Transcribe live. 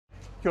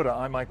Kia ora,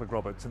 I'm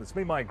McRoberts, and it's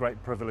been my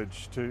great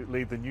privilege to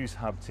lead the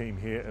Newshub team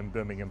here in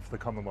Birmingham for the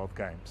Commonwealth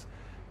Games.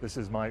 This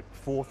is my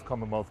 4th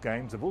Commonwealth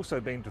Games. I've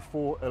also been to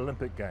 4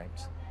 Olympic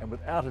Games, and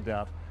without a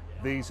doubt,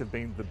 these have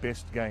been the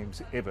best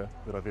games ever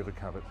that I've ever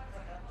covered.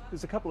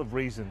 There's a couple of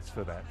reasons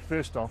for that.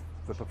 First off,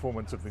 the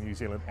performance of the New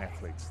Zealand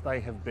athletes. They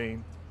have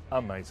been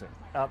amazing,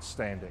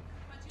 outstanding.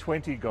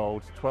 20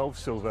 gold, 12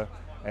 silver,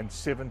 and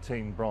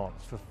 17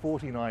 bronze for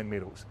 49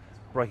 medals,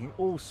 breaking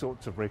all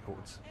sorts of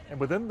records. And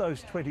within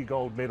those 20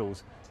 gold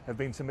medals have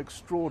been some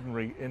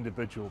extraordinary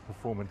individual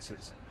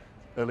performances.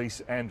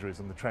 Elise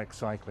Andrews on the track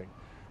cycling,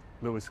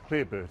 Lewis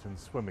Clareburt in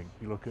swimming.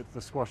 You look at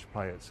the squash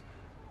players,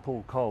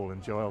 Paul Cole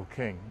and Joelle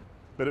King.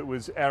 But it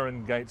was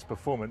Aaron Gates'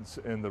 performance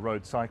in the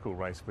road cycle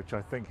race, which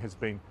I think has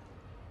been,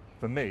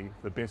 for me,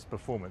 the best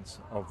performance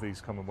of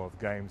these Commonwealth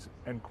Games,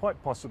 and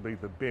quite possibly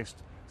the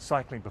best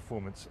cycling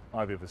performance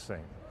I've ever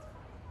seen.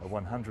 A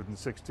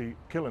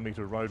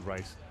 160-kilometre road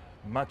race,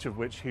 much of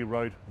which he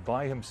rode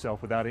by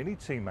himself without any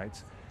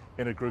teammates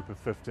in a group of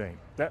 15.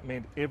 That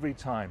meant every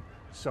time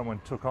someone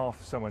took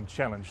off, someone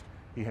challenged,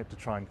 he had to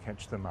try and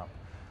catch them up.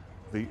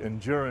 The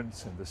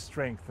endurance and the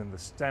strength and the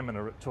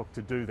stamina it took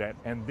to do that,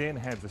 and then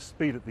have the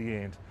speed at the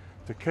end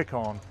to kick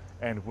on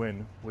and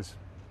win, was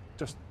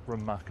just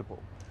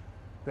remarkable.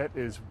 That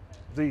is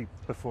the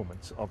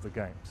performance of the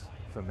Games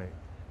for me.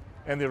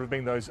 And there have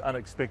been those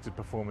unexpected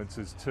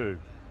performances too,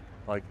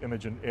 like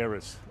Imogen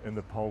Eris in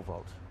the pole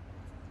vault.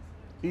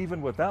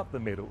 Even without the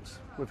medals,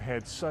 we've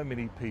had so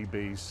many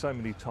PBs, so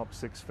many top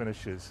 6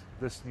 finishes.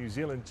 This New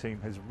Zealand team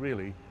has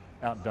really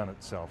outdone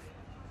itself.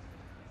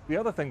 The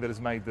other thing that has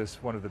made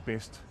this one of the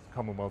best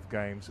Commonwealth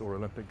Games or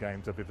Olympic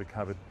Games I've ever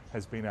covered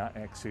has been our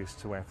access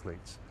to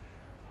athletes.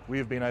 We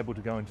have been able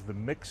to go into the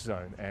mix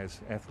zone as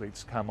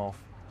athletes come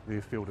off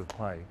their field of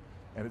play,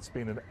 and it's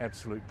been an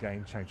absolute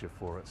game changer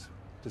for us.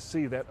 To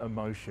see that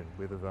emotion,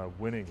 whether they're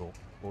winning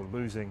or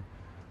losing,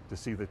 to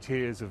see the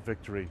tears of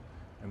victory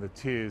and the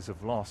tears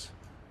of loss,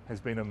 has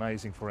been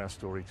amazing for our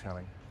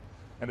storytelling.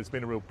 And it's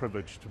been a real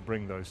privilege to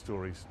bring those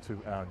stories to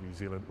our New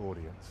Zealand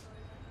audience.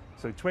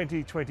 So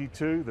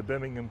 2022, the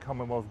Birmingham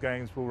Commonwealth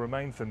Games will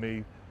remain for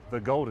me the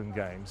Golden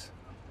Games,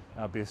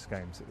 our best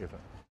games ever.